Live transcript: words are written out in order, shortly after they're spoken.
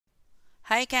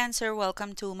Hi Cancer,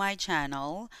 welcome to my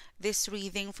channel. This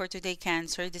reading for today,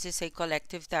 Cancer, this is a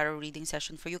collective tarot reading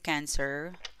session for you,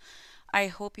 Cancer. I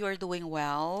hope you are doing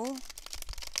well.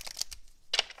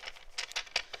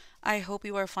 I hope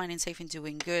you are fine and safe and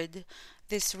doing good.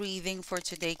 This reading for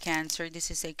today, Cancer, this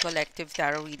is a collective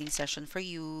tarot reading session for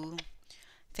you.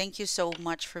 Thank you so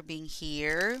much for being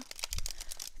here.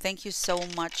 Thank you so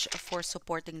much for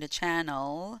supporting the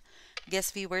channel.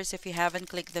 Guest viewers, if you haven't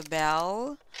clicked the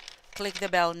bell, click the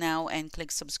bell now and click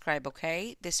subscribe,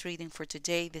 okay? This reading for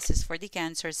today, this is for the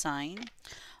Cancer sign.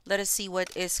 Let us see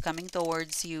what is coming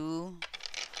towards you.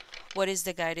 What is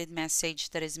the guided message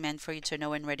that is meant for you to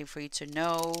know and ready for you to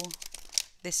know?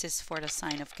 This is for the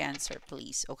sign of Cancer,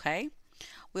 please, okay?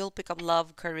 We'll pick up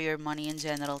love, career, money, and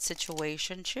general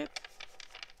situationship.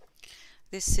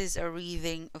 This is a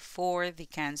reading for the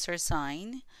Cancer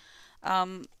sign.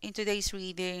 In today's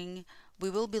reading, we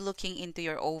will be looking into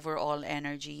your overall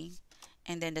energy.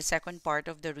 And then the second part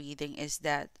of the reading is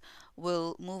that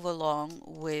we'll move along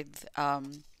with,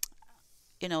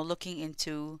 looking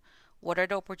into what are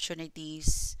the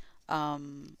opportunities,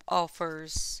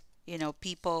 offers,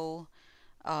 people,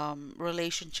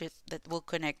 relationship that will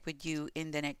connect with you in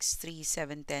the next 3,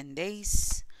 7, 10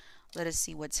 days. Let us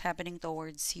see what's happening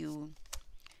towards you.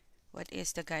 What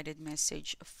is the guided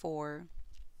message for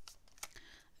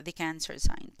the Cancer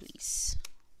sign, please?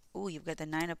 Oh, you've got the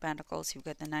Nine of Pentacles, you've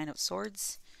got the Nine of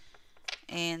Swords,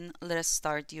 and let us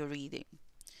start your reading.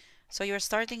 So you're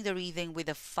starting the reading with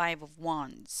the Five of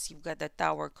Wands. You've got the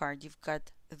Tower card, you've got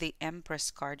the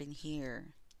Empress card in here.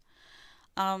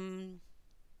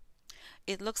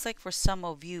 It looks like for some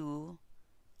of you,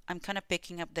 I'm kind of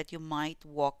picking up that you might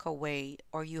walk away,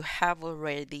 or you have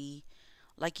already,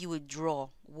 like you withdraw,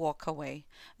 walk away.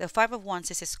 The Five of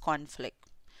Wands is conflict.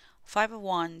 Five of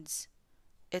Wands,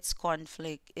 it's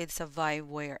conflict. It's a vibe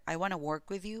where I want to work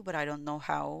with you, but I don't know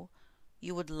how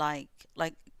you would like.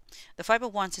 Like the Five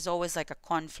of Wands is always like a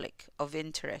conflict of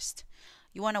interest.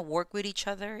 You want to work with each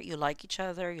other, you like each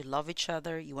other, you love each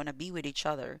other, you want to be with each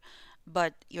other.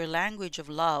 But your language of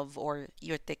love, or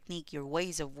your technique, your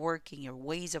ways of working, your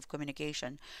ways of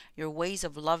communication, your ways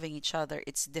of loving each other,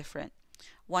 it's different.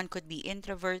 One could be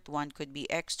introvert, one could be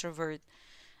extrovert.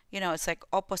 It's like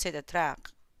opposite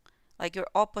attract. Like you're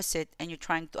opposite and you're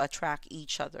trying to attract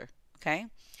each other. Okay.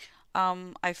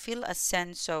 I feel a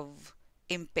sense of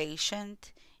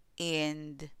impatient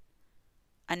and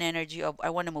an energy of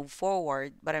I want to move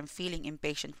forward, but I'm feeling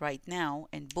impatient right now.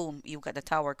 And boom, you've got the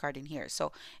Tower card in here.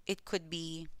 So it could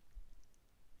be,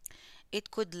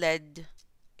 it could lead,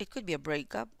 it could be a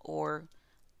breakup, or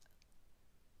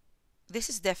this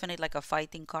is definitely like a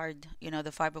fighting card.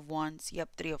 The Five of Wands. Yep,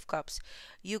 Three of Cups.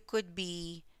 You could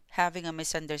be having a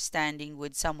misunderstanding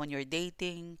with someone you're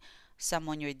dating,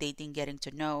 getting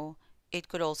to know. It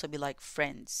could also be like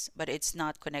friends, but it's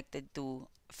not connected to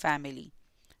family.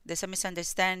 There's a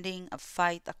misunderstanding, a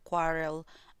fight, a quarrel,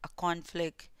 a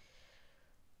conflict.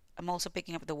 I'm also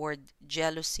picking up the word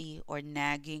jealousy or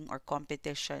nagging or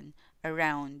competition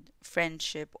around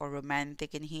friendship or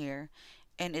romantic in here.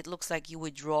 And it looks like you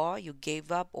withdraw, you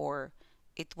gave up, or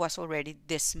it was already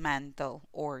dismantled,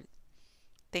 or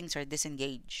things are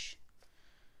disengaged.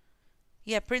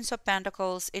 Yeah, Prince of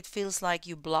Pentacles, it feels like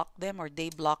you block them or they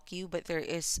block you, but there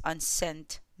is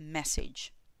unsent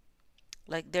message.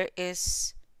 Like there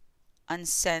is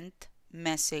unsent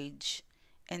message,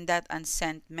 and that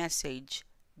unsent message,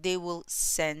 they will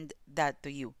send that to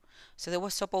you. So there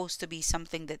was supposed to be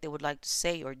something that they would like to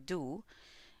say or do.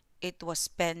 It was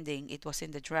pending, it was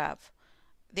in the draft.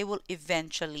 They will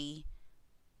eventually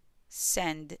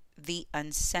send the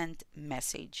unsent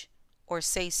message, or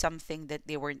say something that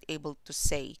they weren't able to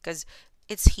say, because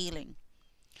it's healing.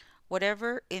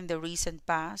 Whatever in the recent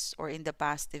past or in the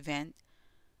past event,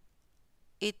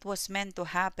 it was meant to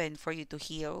happen for you to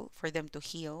heal, for them to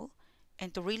heal,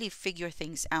 and to really figure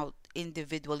things out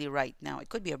individually right now. It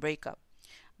could be a breakup,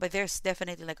 but there's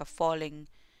definitely like a falling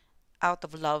out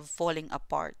of love, falling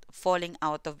apart, falling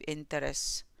out of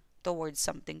interest towards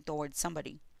something, towards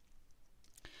somebody.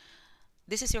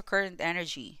 This is your current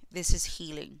energy. This is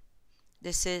healing.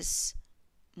 This is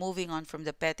moving on from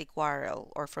the petty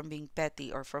quarrel, or from being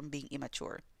petty, or from being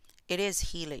immature. It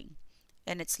is healing,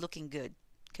 and it's looking good.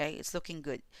 Okay, it's looking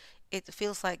good. It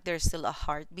feels like there's still a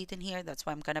heartbeat in here. That's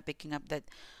why I'm kind of picking up that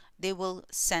they will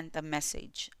send a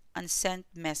message, unsent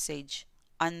message,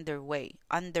 underway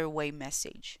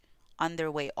message,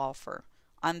 underway offer,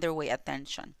 underway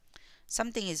attention.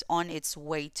 Something is on its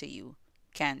way to you,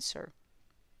 Cancer.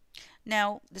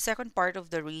 Now, the second part of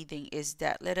the reading is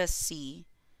that let us see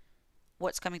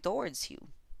what's coming towards you.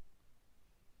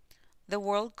 The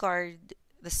World card,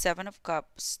 the Seven of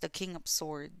Cups, the King of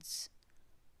Swords,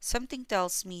 something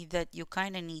tells me that you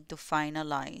kind of need to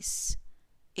finalize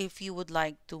if you would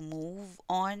like to move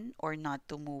on or not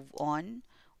to move on,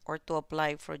 or to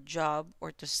apply for a job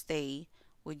or to stay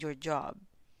with your job.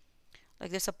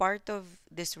 Like there's a part of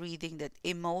this reading that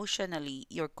emotionally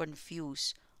you're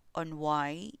confused on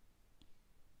why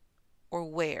or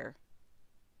where.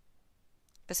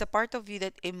 There's a part of you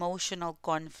that emotional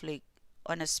conflict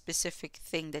on a specific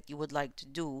thing that you would like to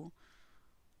do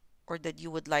or that you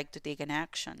would like to take an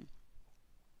action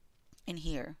in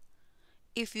here.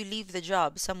 If you leave the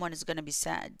job, someone is going to be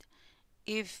sad.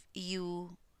 If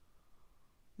you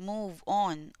move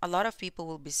on, a lot of people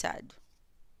will be sad.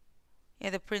 Yeah,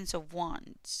 the Prince of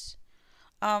Wands.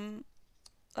 Um,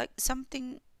 like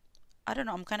something, I don't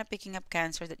know, I'm kind of picking up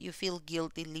Cancer that you feel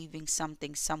guilty leaving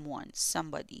something, someone,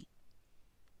 somebody.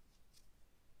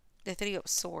 The Three of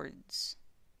Swords.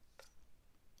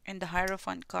 And the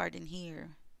Hierophant card in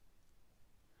here.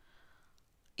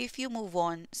 If you move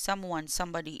on, someone,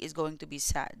 somebody is going to be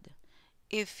sad.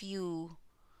 If you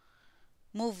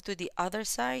move to the other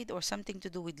side or something to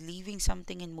do with leaving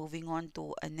something and moving on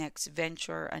to a next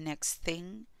venture, a next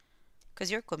thing,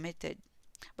 because you're committed.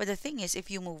 But the thing is, if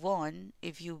you move on,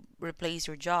 if you replace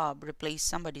your job, replace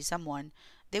somebody, someone,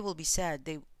 they will be sad.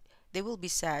 They will be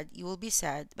sad. You will be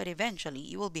sad, but eventually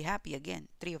you will be happy again.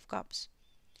 Three of Cups,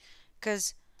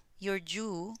 because you're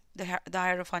due the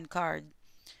Hierophant card.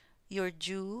 You're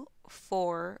due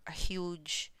for a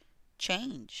huge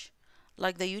change.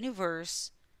 Like the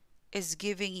universe is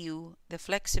giving you the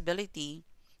flexibility.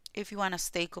 If you want to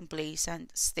stay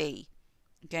complacent, stay.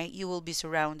 Okay, you will be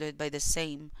surrounded by the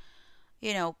same,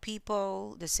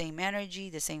 people, the same energy,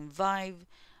 the same vibe.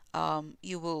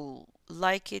 You will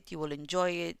like it, you will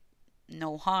enjoy it,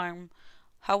 no harm.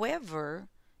 However,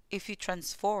 if you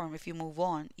transform, if you move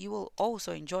on, you will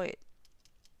also enjoy it.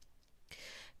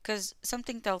 Because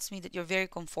something tells me that you're very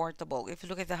comfortable. If you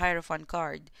look at the Hierophant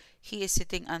card, he is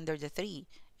sitting under the three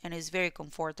and is very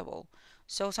comfortable.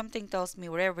 So something tells me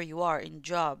wherever you are in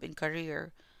job, in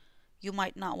career, you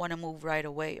might not want to move right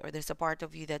away, or there's a part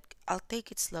of you that I'll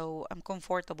take it slow, I'm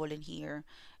comfortable in here,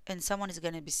 and someone is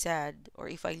going to be sad, or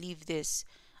if I leave this,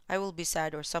 I will be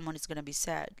sad, or someone is going to be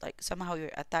sad. Like somehow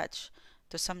you're attached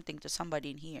to something, to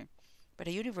somebody in here. But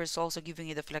the universe is also giving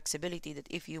you the flexibility that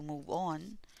if you move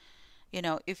on,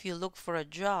 if you look for a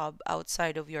job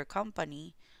outside of your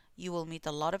company, you will meet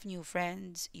a lot of new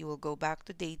friends, you will go back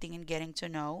to dating and getting to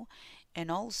know, and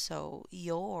also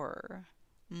your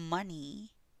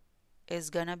money is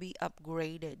gonna be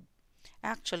upgraded.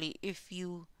 Actually, if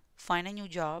you find a new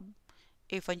job,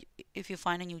 if I, if you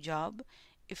find a new job,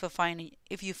 if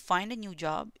you find a new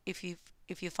job, if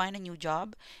you find a new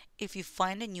job, if you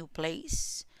find a new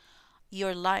place,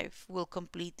 your life will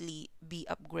completely be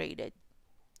upgraded.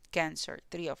 Cancer,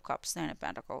 Three of Cups, Nine of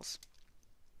Pentacles.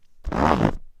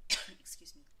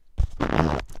 Excuse me.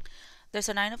 There's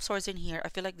a Nine of Swords in here. I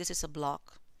feel like this is a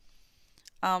block.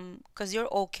 Because you're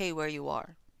okay where you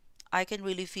are. I can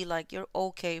really feel like you're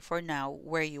okay for now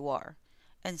where you are.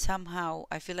 And somehow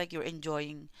I feel like you're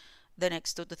enjoying the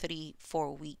next 2 to 3,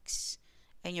 4 weeks.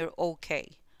 And you're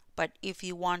okay. But if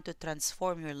you want to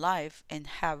transform your life and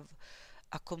have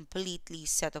a completely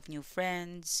set of new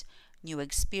friends, new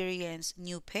experience,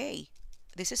 new pay,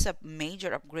 this is a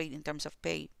major upgrade in terms of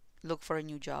pay. Look for a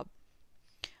new job.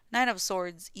 Nine of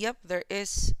Swords, yep, there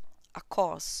is a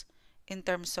cause in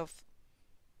terms of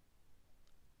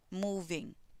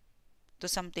moving to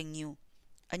something new,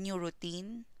 a new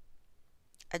routine,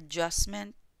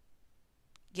 adjustment,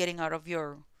 getting out of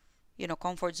your,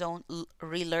 comfort zone,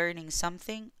 relearning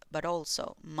something, but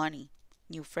also money,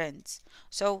 new friends.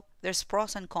 So there's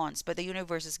pros and cons, but the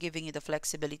universe is giving you the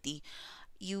flexibility.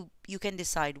 You can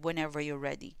decide whenever you're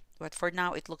ready. But for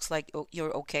now, it looks like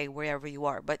you're okay wherever you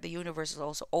are. But the universe is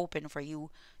also open for you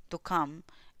to come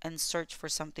and search for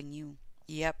something new.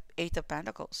 Yep, Eight of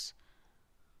Pentacles.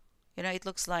 It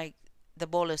looks like the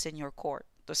ball is in your court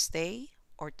to stay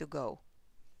or to go.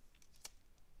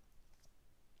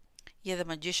 Yeah, the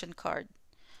Magician card.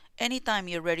 Anytime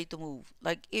you're ready to move,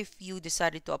 like if you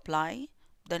decided to apply,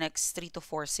 the next 3 to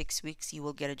 4, 6 weeks, you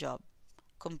will get a job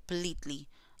completely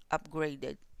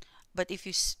upgraded. But if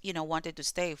you wanted to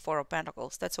stay, Four of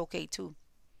Pentacles, that's okay too.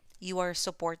 You are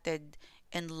supported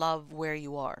and loved where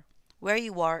you are. Where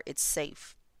you are, it's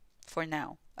safe for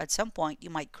now. At some point, you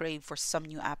might crave for some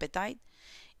new appetite,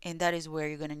 and that is where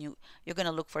you're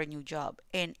gonna look for a new job,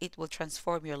 and it will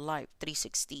transform your life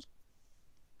 360.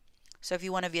 So if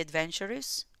you want to be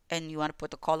adventurous and you want to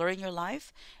put a color in your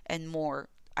life and more,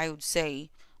 I would say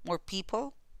more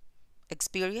people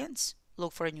experience,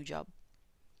 look for a new job.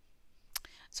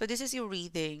 So this is your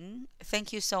reading.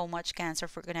 Thank you so much, Cancer,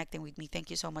 for connecting with me. Thank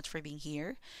you so much for being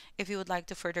here. If you would like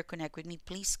to further connect with me,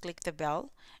 please click the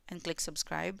bell and click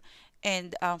subscribe.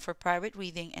 And for private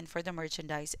reading and for the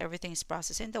merchandise, everything is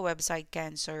processed in the website,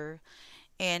 Cancer.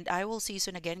 And I will see you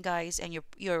soon again, guys. And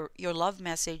your love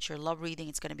message, your love reading,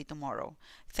 it's gonna be tomorrow.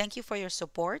 Thank you for your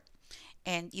support,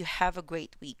 and you have a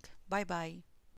great week. Bye bye.